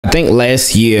think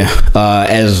last year,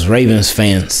 as Ravens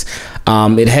fans,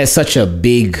 it had such a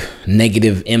big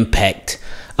negative impact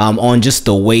on just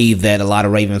the way that a lot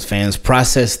of Ravens fans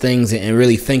process things and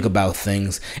really think about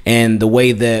things, and the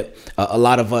way that a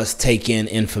lot of us take in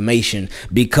information.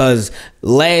 Because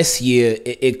last year,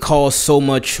 it caused so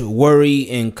much worry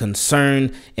and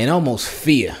concern and almost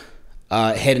fear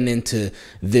heading into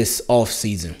this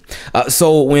offseason.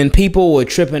 So when people were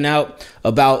tripping out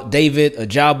about David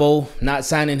Ojabo not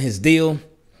signing his deal,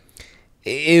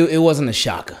 it wasn't a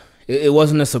shocker. It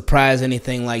wasn't a surprise,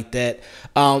 anything like that.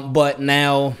 But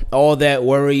now all that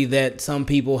worry that some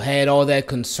people had, all that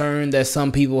concern that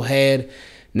some people had,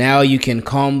 now you can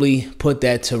calmly put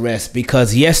that to rest,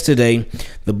 because yesterday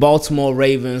the Baltimore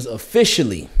Ravens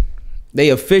officially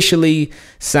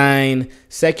signed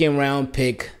second-round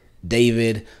pick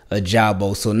David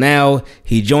Ojabo. So now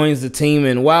he joins the team,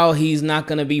 and while he's not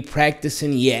going to be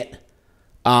practicing yet,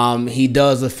 he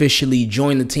does officially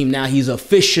join the team. Now he's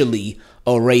officially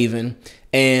a Raven,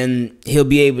 and he'll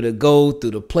be able to go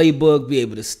through the playbook, be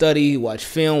able to study, watch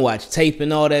film, watch tape,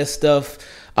 and all that stuff.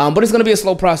 But it's going to be a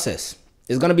slow process.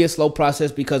 It's going to be a slow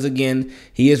process because, again,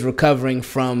 he is recovering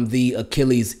from the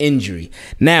Achilles injury.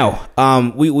 Now,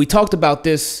 we talked about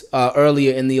this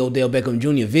earlier in the Odell Beckham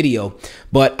Jr. video,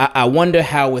 but I wonder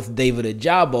how with David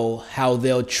Ojabo, how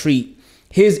they'll treat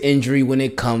his injury when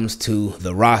it comes to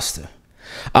the roster.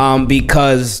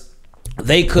 Because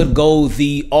they could go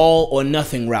the all or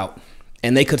nothing route,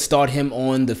 and they could start him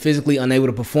on the physically unable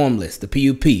to perform list, the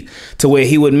PUP, to where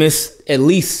he would miss at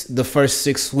least the first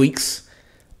 6 weeks.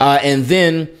 And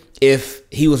then if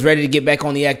he was ready to get back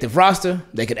on the active roster,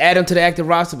 they could add him to the active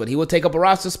roster, but he would take up a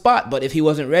roster spot. But if he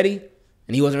wasn't ready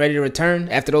and he wasn't ready to return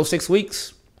after those 6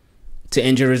 weeks, to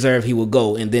injured reserve, he would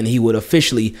go, and then he would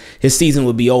officially, his season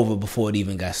would be over before it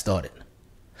even got started.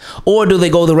 Or do they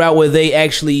go the route where they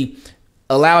actually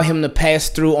allow him to pass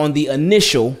through on the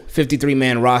initial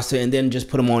 53-man roster and then just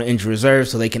put him on injured reserve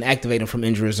so they can activate him from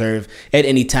injured reserve at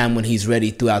any time when he's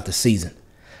ready throughout the season?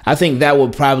 I think that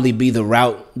would probably be the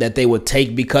route that they would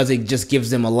take, because it just gives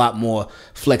them a lot more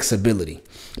flexibility.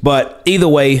 But either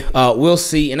way, we'll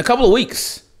see in a couple of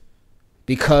weeks,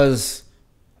 because,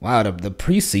 wow, the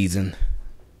preseason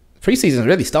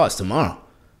really starts tomorrow.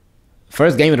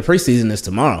 First game of the preseason is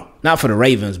tomorrow. Not for the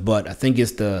Ravens, but I think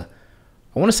it's I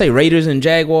want to say Raiders and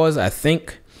Jaguars, I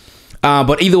think.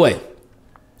 But either way,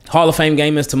 Hall of Fame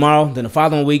game is tomorrow. Then the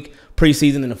following week,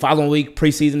 preseason. Then the following week,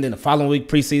 preseason. Then the following week,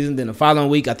 preseason. Then the following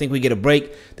week, I think we get a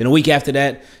break. Then a week after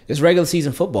that, it's regular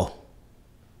season football.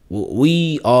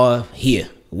 We are here.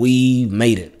 We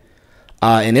made it.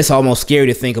 And it's almost scary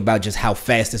to think about just how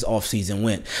fast this offseason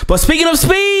went. But speaking of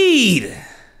speed,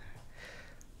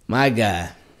 my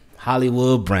guy,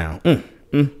 Hollywood Brown.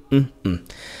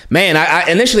 Man, I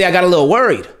initially got a little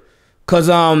worried, because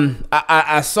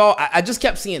I just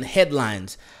kept seeing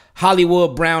headlines.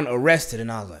 Hollywood Brown arrested,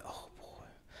 and I was like, oh boy.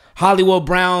 Hollywood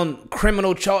Brown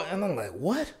criminal charge, and I'm like,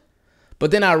 what?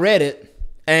 But then I read it,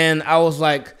 and I was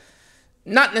like,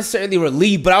 not necessarily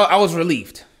relieved, but I was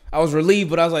relieved. I was relieved,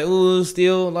 but I was like, ooh,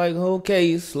 still like,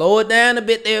 okay, slow it down a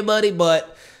bit there, buddy.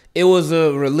 But it was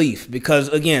a relief, because,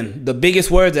 again, the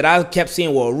biggest words that I kept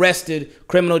seeing were arrested,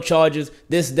 criminal charges,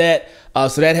 this, that.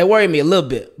 So that had worried me a little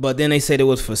bit. But then they said it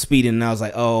was for speeding, and I was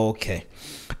like, oh, okay.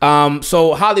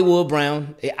 So Hollywood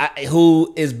Brown,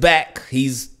 who is back,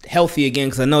 he's healthy again,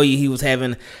 because I know he was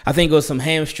having, I think it was some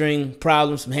hamstring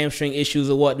problems, some hamstring issues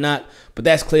or whatnot. But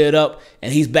that's cleared up,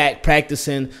 and he's back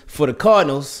practicing for the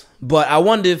Cardinals. But I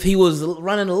wonder if he was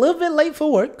running a little bit late for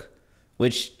work.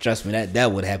 Which, trust me,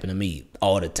 that would happen to me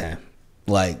all the time.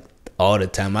 Like, all the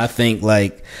time. I think,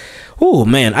 like, oh,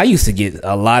 man, I used to get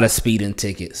a lot of speeding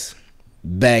tickets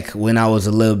back when I was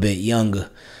a little bit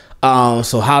younger.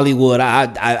 So, Hollywood,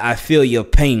 I feel your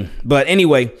pain. But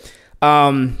anyway,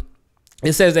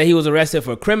 it says that he was arrested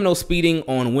for criminal speeding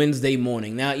on Wednesday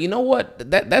morning. Now, you know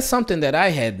what? That's something that I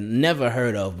had never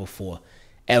heard of before,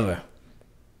 ever.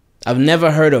 I've never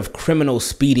heard of criminal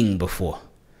speeding before.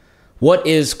 What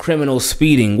is criminal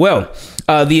speeding? Well,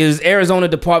 the Arizona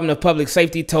Department of Public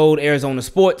Safety told Arizona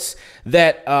Sports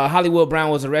that Hollywood Brown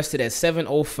was arrested at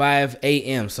 7:05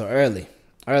 a.m., so early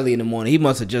in the morning. He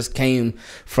must have just came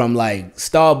from, like,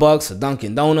 Starbucks or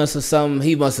Dunkin' Donuts or something.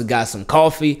 He must have got some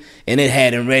coffee, and it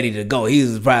had him ready to go. He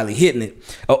was probably hitting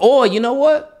it. Or you know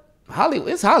what?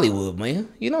 It's Hollywood, man.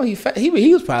 You know, he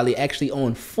was probably actually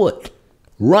on foot,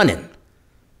 running.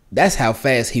 That's how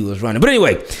fast he was running. But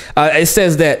anyway, it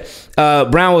says that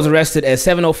Brown was arrested at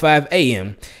 7:05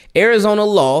 a.m. Arizona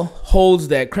law holds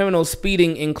that criminal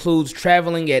speeding includes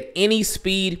traveling at any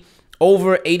speed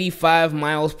over 85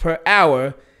 miles per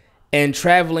hour and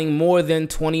traveling more than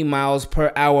 20 miles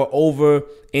per hour over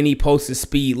any posted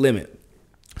speed limit.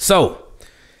 So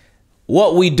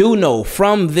what we do know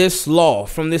from this law,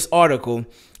 from this article,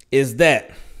 is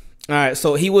that, all right,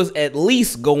 so he was at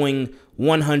least going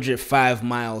 105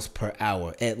 miles per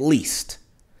hour, at least.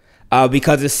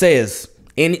 Because it says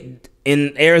in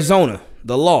Arizona,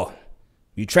 the law,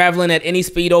 you're traveling at any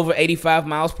speed over 85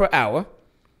 miles per hour.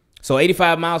 So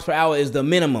 85 miles per hour is the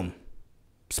minimum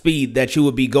speed that you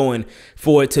would be going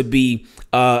for it to be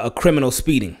a criminal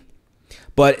speeding.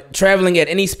 But traveling at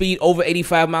any speed over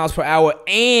 85 miles per hour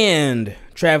and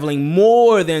traveling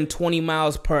more than 20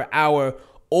 miles per hour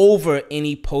over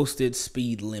any posted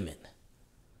speed limit.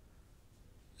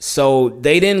 So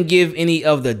they didn't give any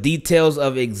of the details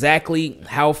of exactly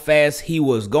how fast he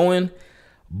was going,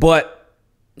 but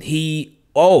he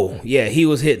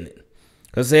was hitting it.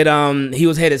 Because he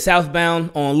was headed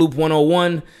southbound on Loop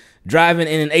 101, driving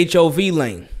in an HOV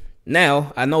lane.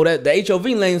 Now, I know that the HOV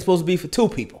lane is supposed to be for two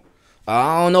people.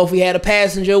 I don't know if he had a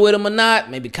passenger with him or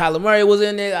not. Maybe Kyler Murray was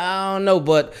in there. I don't know,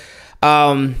 but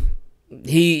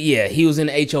he was in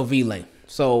the HOV lane.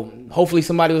 So hopefully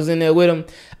somebody was in there with him.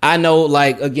 I know,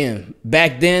 like, again,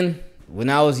 back then when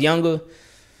I was younger,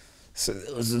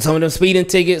 some of them speeding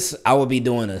tickets, I would be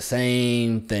doing the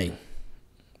same thing.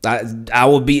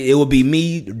 It would be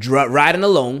me riding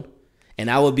alone, and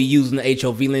I would be using the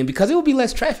HOV lane because it would be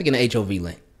less traffic in the HOV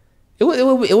lane. It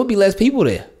would be less people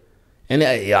there. And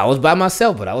I was by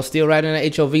myself, but I was still riding in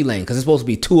the HOV lane because it's supposed to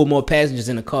be 2 or more passengers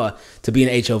in the car to be in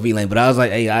the HOV lane. But I was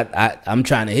like, hey, I'm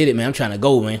trying to hit it, man. I'm trying to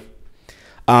go, man.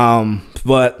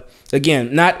 But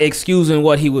again, not excusing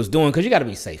what he was doing, because you got to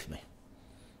be safe, man.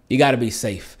 You got to be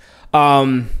safe.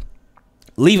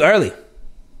 Leave early.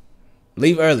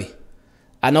 Leave early.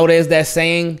 I know there's that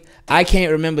saying. I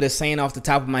can't remember the saying off the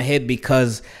top of my head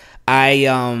because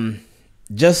I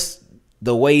just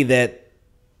the way that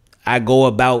I go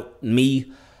about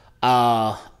me,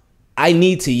 I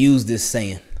need to use this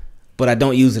saying, but I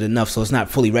don't use it enough, so it's not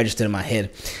fully registered in my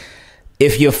head.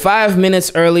 If you're 5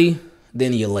 minutes early,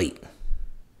 then you're late.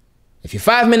 If you're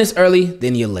 5 minutes early,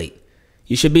 then you're late.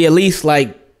 You should be at least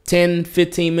like 10,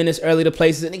 15 minutes early to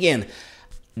places. And again,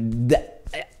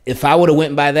 if I would have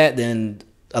went by that, then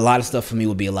a lot of stuff for me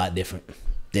would be a lot different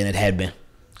than it had been.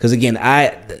 Because again,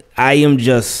 I am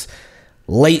just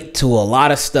late to a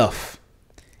lot of stuff.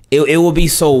 It will be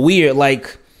so weird.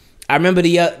 Like, I remember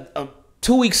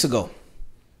 2 weeks ago,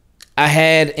 I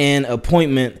had an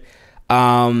appointment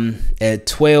at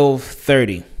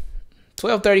 12:30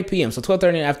 p.m. So 12:30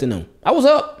 in the afternoon. I was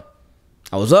up.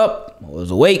 I was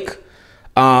awake.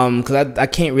 Because I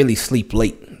can't really sleep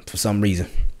late for some reason.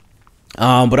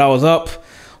 But I was up.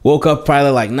 Woke up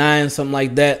probably like 9, something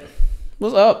like that.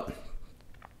 Was up.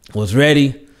 Was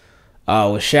ready.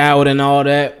 Was showered and all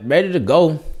that. Ready to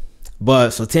go.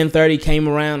 But so 10:30 came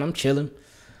around. I'm chilling.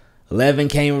 11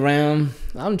 came around.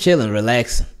 I'm chilling,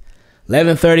 relaxing.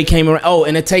 11:30 came around. Oh,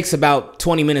 and it takes about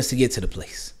 20 minutes to get to the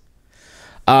place.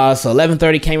 So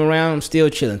 11:30 came around. I'm still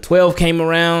chilling. 12 came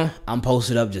around. I'm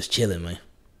posted up just chilling, man.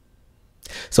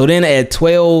 So then at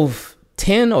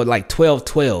 12:10 or like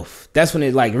 12:12, that's when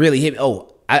it like really hit me.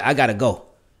 Oh, I gotta go.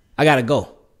 I gotta go.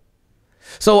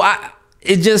 So I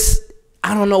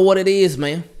don't know what it is,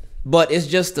 man. But it's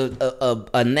just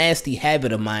a nasty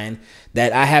habit of mine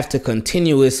that I have to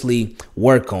continuously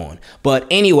work on. But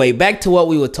anyway, back to what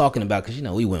we were talking about, because, you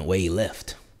know, we went way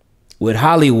left with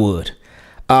Hollywood.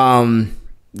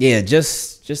 Yeah,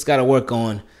 just got to work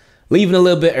on leaving a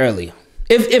little bit early.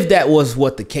 If that was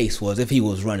what the case was, if he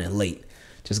was running late,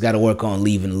 just got to work on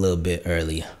leaving a little bit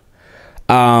earlier.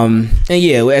 And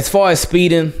yeah, as far as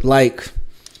speeding, like,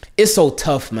 it's so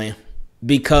tough, man,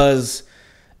 because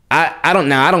I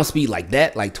don't speed like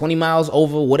that, like 20 miles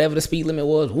over whatever the speed limit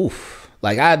was. Oof.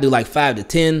 Like, I do like 5 to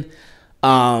 10.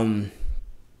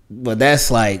 But that's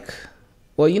like,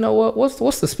 well, you know what?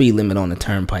 What's the speed limit on the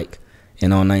turnpike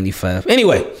and on 95?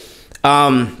 Anyway,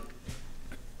 you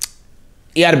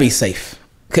gotta be safe.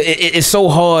 It's so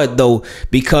hard though,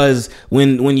 because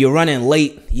when you're running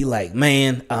late, you like,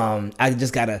 man, I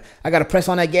gotta press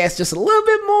on that gas just a little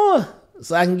bit more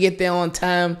so I can get there on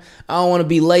time. I don't want to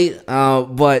be late,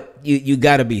 but you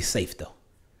got to be safe, though.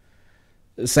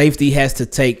 Safety has to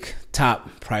take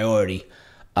top priority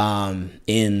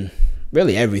in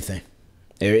really everything.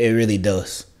 It really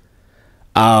does.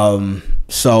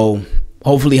 So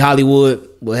hopefully Hollywood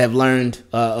will have learned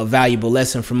a valuable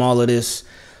lesson from all of this,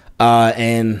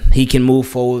 and he can move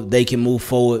forward. They can move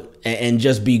forward and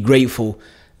just be grateful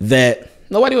that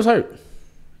nobody was hurt.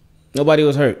 Nobody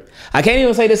was hurt. I can't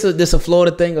even say this a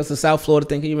Florida thing or it's a South Florida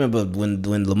thing. Can you remember when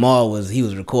Lamar was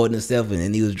recording and stuff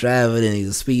and he was driving and he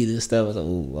was speeding and stuff? I was like,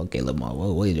 oh, okay, Lamar,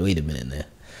 wait a minute there.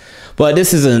 But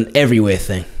this is an everywhere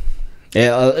thing.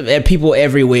 People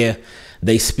everywhere,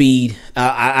 they speed.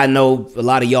 I know a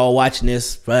lot of y'all watching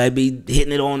this probably be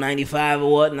hitting it on 95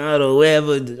 or whatnot or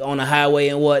wherever on the highway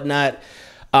and whatnot.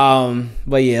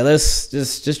 But yeah, let's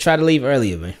just try to leave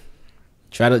earlier, man.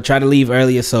 Try to leave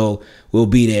earlier so we'll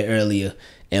be there earlier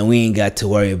and we ain't got to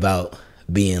worry about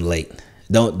being late.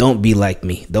 Don't be like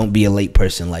me. Don't be a late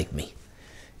person like me.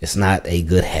 It's not a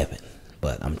good habit,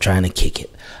 but I'm trying to kick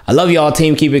it. I love y'all,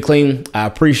 team. Keep it clean. I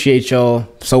appreciate y'all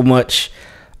so much.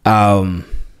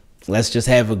 Let's just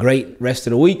have a great rest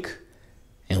of the week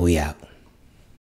and we out.